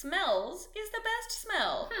these smells is the best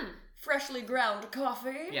smell? Freshly ground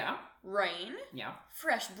coffee. Yeah. Rain. Yeah.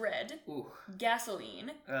 Fresh bread. Ooh.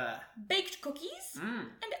 Gasoline. Baked cookies. Mm.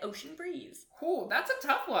 And ocean breeze. Ooh, that's a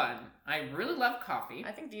tough one. I really love coffee.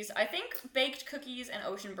 I think baked cookies and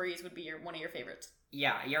ocean breeze would be one of your favorites.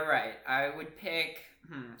 Yeah, you're right. I would pick.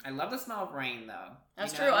 I love the smell of rain, though.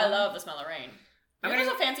 That's You true. know? I love the smell of rain. I'm There's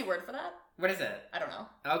gonna- a fancy word for that? What is it? I don't know.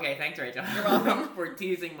 Okay, thanks, Rachel. You're welcome. For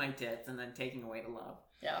teasing my tits and then taking away the love.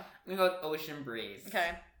 Yeah. I'm gonna go with ocean breeze.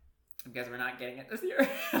 Okay. Because we're not getting it this year.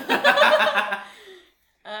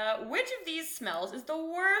 Which of these smells is the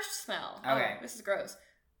worst smell? Okay. Oh, this is gross.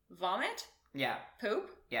 Vomit, Yeah. poop,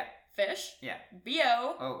 Yeah. fish, Yeah.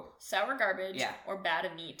 BO, Oh. sour garbage, Yeah. or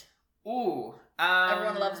bad meat. Ooh.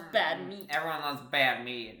 Everyone loves bad meat. Everyone loves bad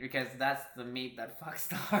meat because that's the meat that fucks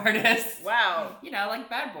the hardest. Wow. Like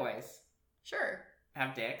bad boys Sure.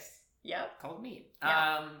 have dicks Yep. called meat.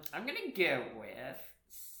 Yeah. I'm gonna go with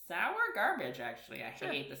sour garbage. Actually, I Sure.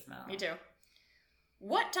 hate the smell. Me too.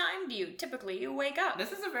 What time do you typically wake up?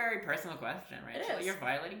 This is a very personal question, right? It is. You're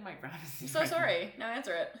violating my privacy. I'm so sorry. Now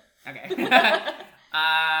answer it. Okay.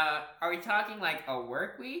 Are we talking like a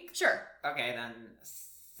work week? Sure. Okay, then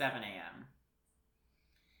 7 a.m.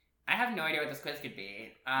 I have no idea what this quiz could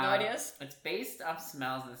be. No ideas? It's based off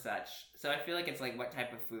smells and such, so I feel like it's like what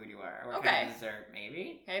type of food you are. What Okay. kind of dessert,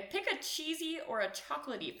 maybe? Okay, pick a cheesy or a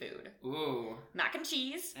chocolatey food. Ooh. Mac and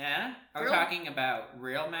cheese. Yeah? Are we Real- talking about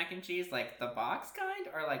real mac and cheese, like the box kind,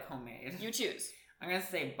 or like homemade? You choose. I'm gonna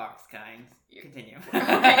say box kind. Continue.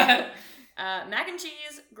 Okay. Mac and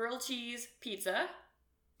cheese, grilled cheese, pizza.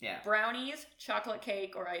 Yeah. Brownies, chocolate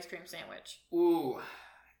cake, or ice cream sandwich? Ooh.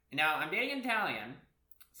 Now, I'm dating an Italian,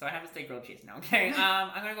 so I have to say grilled cheese. No, okay.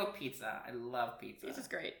 I'm gonna go pizza. I love pizza. Pizza's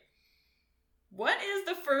great. What is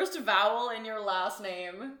the first vowel in your last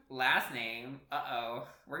name? Last name? Uh-oh.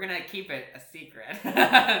 We're gonna keep it a secret.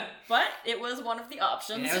 But it was one of the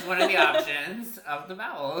options. It was one of the options of the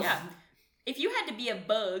vowels. Yeah. If you had to be a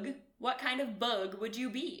bug, what kind of bug would you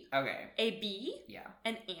be? Okay. A bee? Yeah.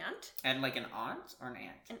 An ant? And like an aunt or an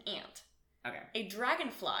ant? An ant. Okay. A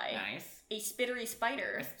dragonfly? Nice. A spittery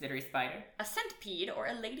spider? A glittery spider. A centipede or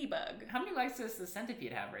a ladybug? How many legs does the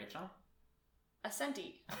centipede have, Rachel? A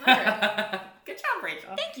centi. 100. Good job,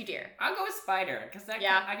 Rachel. Thank you, dear. I'll go with spider, because I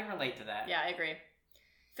can relate to that. Yeah, I agree.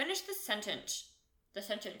 Finish the sentence. The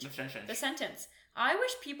sentence. The sentence. The sentence. I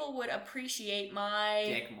wish people would appreciate my...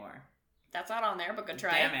 Dick more. That's not on there, but good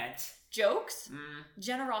try. Damn it. Jokes.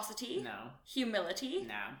 Generosity. No. Humility.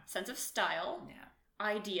 No. Sense of style. No.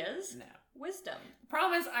 Ideas. No. Wisdom.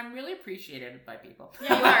 Problem is, I'm really appreciated by people.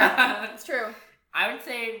 Yeah, you are. It's true. I would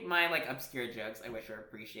say my, like, obscure jokes I wish were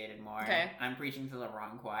appreciated more. Okay. I'm preaching to the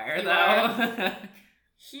wrong choir, You though. are.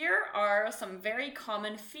 Here are some very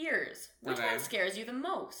common fears. Which Okay. one scares you the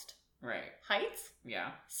most? Right. Heights,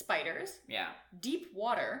 Yeah. spiders, Yeah. deep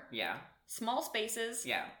water, Yeah. small spaces,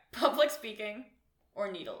 Yeah. public speaking,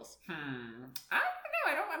 or needles. I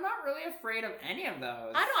don't know. I'm not really afraid of any of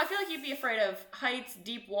those. I don't know. I feel like you'd be afraid of heights,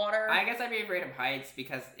 deep water. I guess I'd be afraid of heights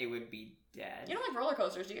because it would be dead. You don't like roller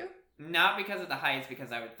coasters, do you? Not because of the heights,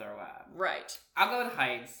 because I would throw up. Right. I'll go with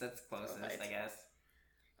heights. That's closest, Heights. I guess.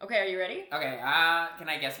 Okay, are you ready? Okay, can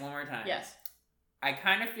I guess one more time? Yes. I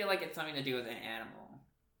kind of feel like it's something to do with an animal.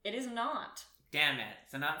 It is not. Damn it.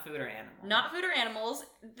 So not food or animal. Not food or animals.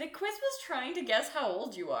 The quiz was trying to guess how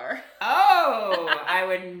old you are. Oh! I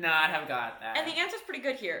would not have got that. And the answer's pretty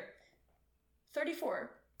good here. 34.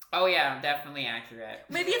 Oh yeah, definitely accurate.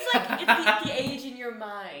 Maybe it's like it's the age in your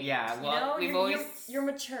mind. Yeah, well, you know? You're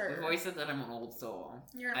mature. We've always said that I'm an old soul.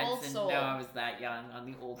 You're an I old didn't soul. know I was that young on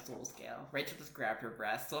the old soul scale. Rachel just grabbed her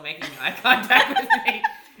breast while making eye contact with me.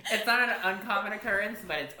 It's not an uncommon occurrence,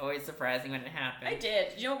 but it's always surprising when it happens. I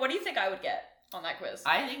did. You know, what do you think I would get on that quiz?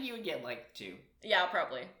 I think you would get like 2. Yeah,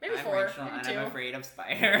 probably. Maybe I'm 4. Rachel, maybe and 2. I'm afraid of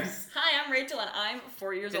spiders. Hi, I'm Rachel, and I'm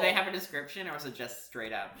 4 years Did old. they have a description, or was it just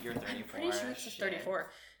straight up, you're 34? I'm pretty sure it's just Shit. 34.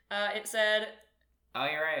 It said Oh,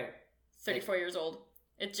 you're right. 34 years old.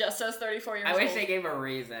 It just says 34 years I old. wish they gave a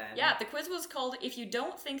reason. Yeah, the quiz was called If You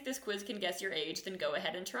Don't Think This Quiz Can Guess Your Age, Then Go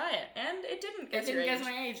Ahead and Try It. And it didn't guess It your didn't age. guess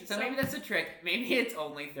my age, so maybe that's a trick. Maybe it's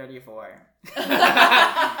only 34.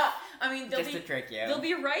 I mean, Just to trick you. they'll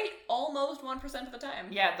be right almost 1% of the time.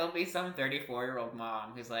 Yeah, there'll be some 34-year-old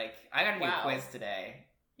mom who's like, I gotta do Wow. a quiz today.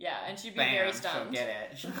 Yeah, and she'd be Bam, very she'll stunned. get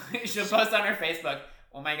it. She'll post on her Facebook,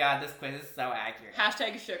 oh my god, this quiz is so accurate.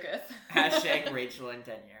 Hashtag shooketh. Hashtag Rachel in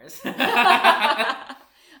 10 years.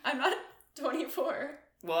 I'm not 24.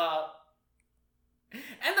 Well, and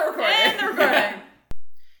the recording. And the recording.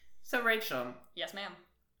 So Rachel, Yes, ma'am.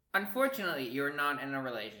 unfortunately, you're not in a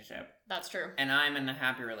relationship, That's true. and I'm in a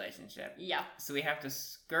happy relationship. Yeah. So we have to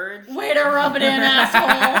scourge. Way to rub it in,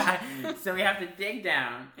 asshole. So we have to dig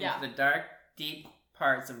down into Yeah. the dark, deep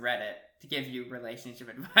parts of Reddit to give you relationship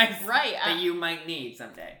advice Right. that you might need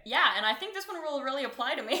someday. Yeah, and I think this one will really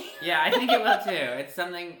apply to me. Yeah, I think it will too. It's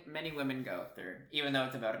something many women go through, even though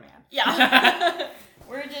it's about a man. Yeah.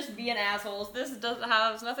 We're just being assholes. This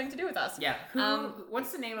has nothing to do with us. Yeah.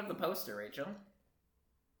 What's the name of the poster, Rachel?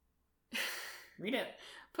 Read it.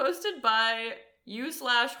 Posted by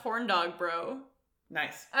you/horndogbro.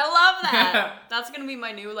 Nice. I love that. That's gonna be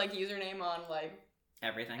my new username on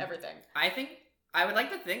Everything. everything. I would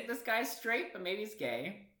like to think this guy's straight, but maybe he's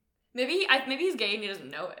gay. Maybe he's gay and he doesn't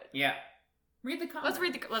know it. Yeah. Read the comment.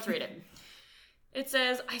 Let's read it. It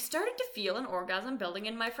says, I started to feel an orgasm building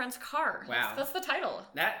in my friend's car. Wow. That's the title.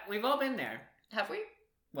 We've all been there. Have we?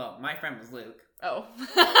 Well, my friend was Luke. Oh.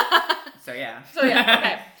 So yeah. So yeah,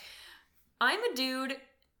 okay. I'm a dude,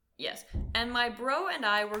 yes, and my bro and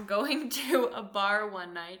I were going to a bar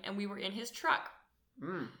one night and we were in his truck,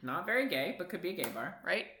 Not very gay, but could be a gay bar.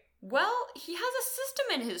 right? Well, he has a system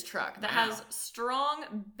in his truck that Wow. has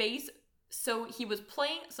strong bass, so he was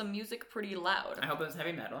playing some music pretty loud. I hope it was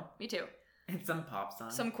heavy metal. Me too. And some pop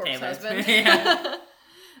song. Some corpse Taylor husband. Swift.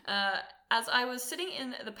 Yeah. As I was sitting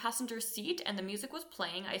in the passenger seat and the music was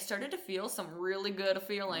playing, I started to feel some really good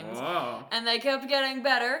feelings. Whoa. And they kept getting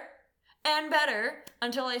better and better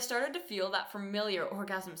until I started to feel that familiar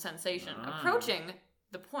orgasm sensation approaching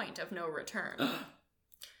the point of no return.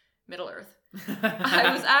 Middle Earth.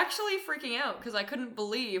 I was actually freaking out because I couldn't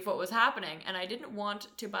believe what was happening and I didn't want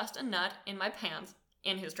to bust a nut in my pants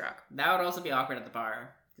in his truck. That would also be awkward at the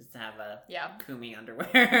bar. Just to have a Yeah. Kumi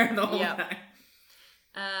underwear the whole Yeah. time.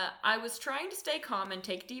 I was trying to stay calm and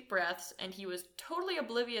take deep breaths, and he was totally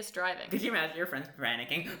oblivious driving. Could you imagine your friends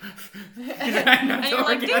panicking? And you're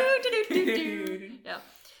like, do. Yeah.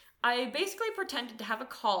 I basically pretended to have to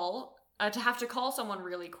call someone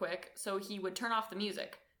really quick so he would turn off the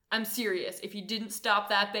music. I'm serious. If he didn't stop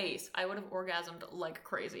that bass, I would have orgasmed like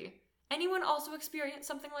crazy. Anyone also experience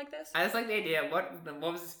something like this? I just like the idea. What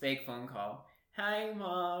was this fake phone call? Hi,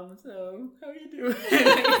 Mom. So, how are you doing?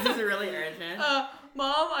 Is this really urgent?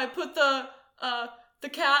 Mom, I put the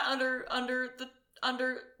cat under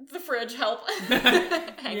the fridge. Help.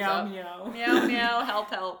 Hangs Meow, up. meow. Meow, meow.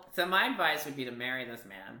 Help. So my advice would be to marry this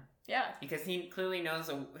man. Yeah. Because he clearly knows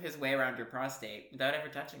his way around your prostate without ever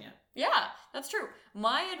touching it. Yeah, that's true.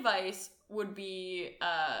 My advice would be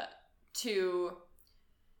to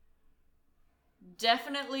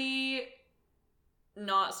definitely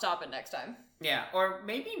not stop it next time. Yeah, or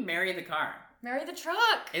maybe marry the car. Marry the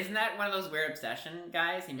truck. Isn't that one of those weird obsession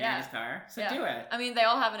guys? He married his car. So do it. I mean, they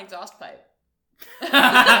all have an exhaust pipe.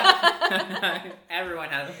 Everyone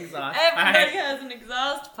has an exhaust Everybody pipe. has an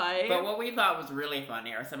exhaust pipe. But what we thought was really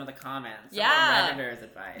funny are some of the comments. Yeah. Some of Redditors'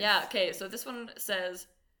 advice. Yeah, okay, so this one says,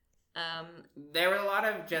 there were a lot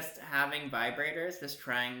of just having vibrators, just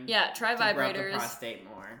trying try to rub the vibrators. prostate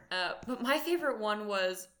more. But my favorite one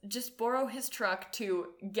was just borrow his truck to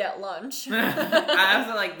get lunch. I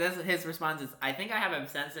also like this. His response is, I think I have a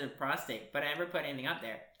sensitive prostate, but I never put anything up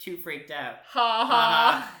there. Too freaked out. Ha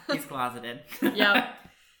ha. He's closeted. Yep.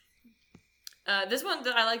 This one,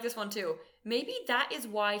 I like this one too. Maybe that is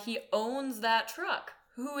why he owns that truck.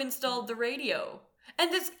 Who installed the radio? And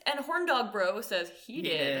Horn Dog Bro says he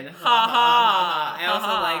did. Ha ha. I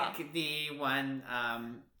also like the one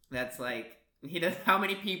that's like, he does. How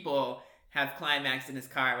many people have climaxed in his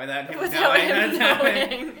car without him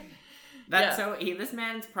knowing? That's so. This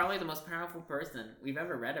man's probably the most powerful person we've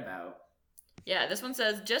ever read about. Yeah, this one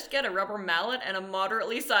says, just get a rubber mallet and a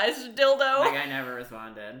moderately sized dildo. That guy never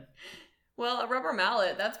responded. Well, a rubber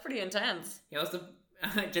mallet, that's pretty intense. He also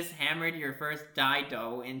just hammered your first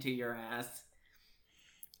dido into your ass.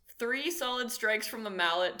 3 solid strikes from the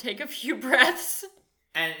mallet, take a few breaths.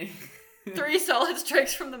 And 3 solid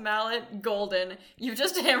strikes from the mallet, golden. You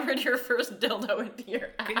just hammered your first dildo into your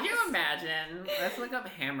ass. Could you imagine? Let's look up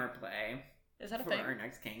hammer play. Is that a for thing? our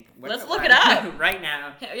next kink. Let's look it up right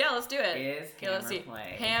now. Yeah, let's do it. Is Okay, hammer let's see.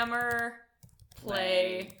 play. Hammer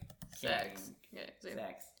play sex. Kink. Okay, see.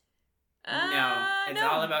 Sex. No, it's no.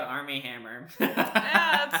 all about Army Hammer.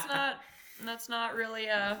 Yeah, that's not really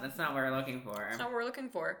That's not what we're looking for. that's not what we're looking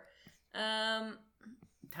for. Time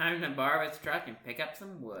to borrow his truck and pick up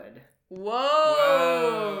some wood.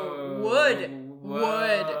 Whoa! Wood.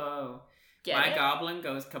 Whoa. Get My it? goblin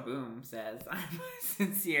goes kaboom, says, I'm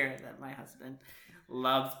sincere that my husband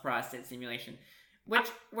loves prostate stimulation. Which,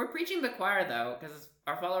 we're preaching the choir, though, because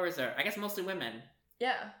our followers are, I guess, mostly women.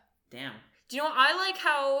 Yeah. Damn. Do you know, I like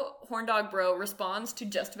how Horn Dog Bro responds to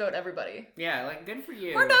just about everybody. Yeah, like, good for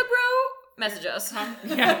you. Horn Dog Bro, message us.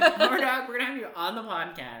 Yeah, Horn Dog, we're gonna have you on the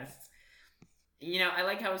podcast. You know, I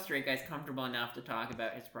like how a straight guy's comfortable enough to talk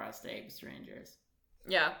about his prostate with strangers.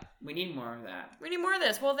 Yeah. We need more of that. We need more of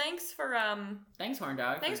this. Well, thanks for, Thanks, Horn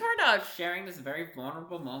Dog. Thanks, for Horn Dog. sharing this very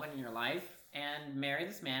vulnerable moment in your life. And marry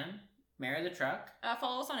this man. Marry the truck.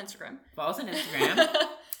 Follow us on Instagram. Follow us on Instagram.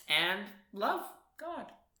 And love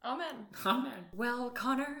God. Amen. Amen. Well,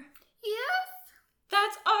 Connor. Yes?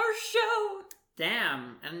 That's our show.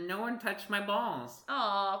 Damn, and no one touched my balls.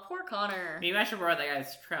 Aw, poor Connor. Maybe I should borrow that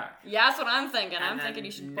guy's truck. Yeah, that's what I'm thinking. And I'm then thinking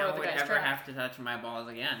you should no borrow the one guy's ever truck. have to touch my balls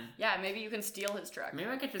again. Yeah, maybe you can steal his truck. Maybe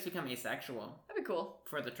I could just become asexual That'd be cool.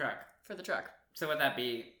 for the truck. For the truck. So would that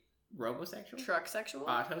be robosexual? Truck sexual?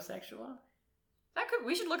 Autosexual?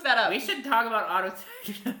 We should look that up. We should talk about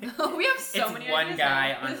autosexual. We have so it's many one ideas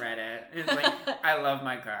guy now. on Reddit. It's like, I love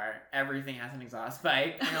my car. Everything has an exhaust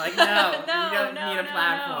pipe. And you're like, no, you don't need a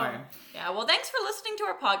platform. Yeah, well, thanks for listening to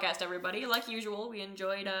our podcast, everybody. Like usual, we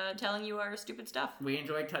enjoyed telling you our stupid stuff. We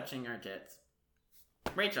enjoy touching our tits.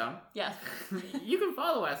 Rachel. Yes. You can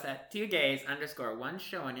follow us at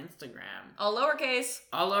 2gays_1show on Instagram. All lowercase.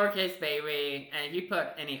 All lowercase, baby. And if you put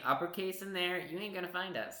any uppercase in there, you ain't gonna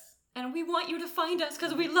find us. And we want you to find us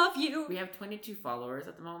because we love you. We have 22 followers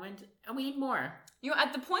at the moment, and we need more. You know,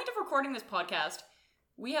 at the point of recording this podcast,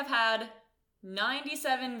 we have had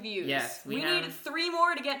 97 views. Yes, we have... need 3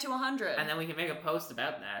 more to get to 100. And then we can make a post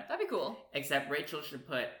about that. That'd be cool. Except Rachel should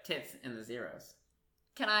put tits in the zeros.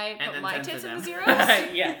 Can I and put my censor tits in them. the zeros?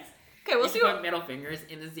 Yes. Okay, we'll you see can what... put middle fingers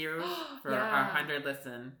in the zeros for Yeah. our 100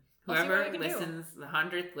 listen. We'll see what Whoever we can do. listens, the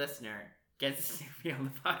 100th listener, gets to be on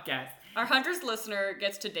the podcast. Our 100th listener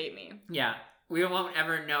gets to date me. Yeah. We won't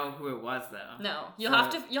ever know who it was, though. No, you'll So have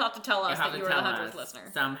to tell us you'll have that to you were the tell 100th us listener.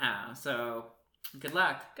 somehow. So, good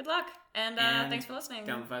luck. Good luck, and thanks for listening.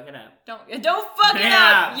 Don't fuck it up. Don't fuck it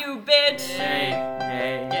Yeah. up, you bitch.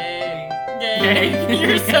 Gay. Gay.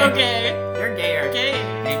 You're so gay.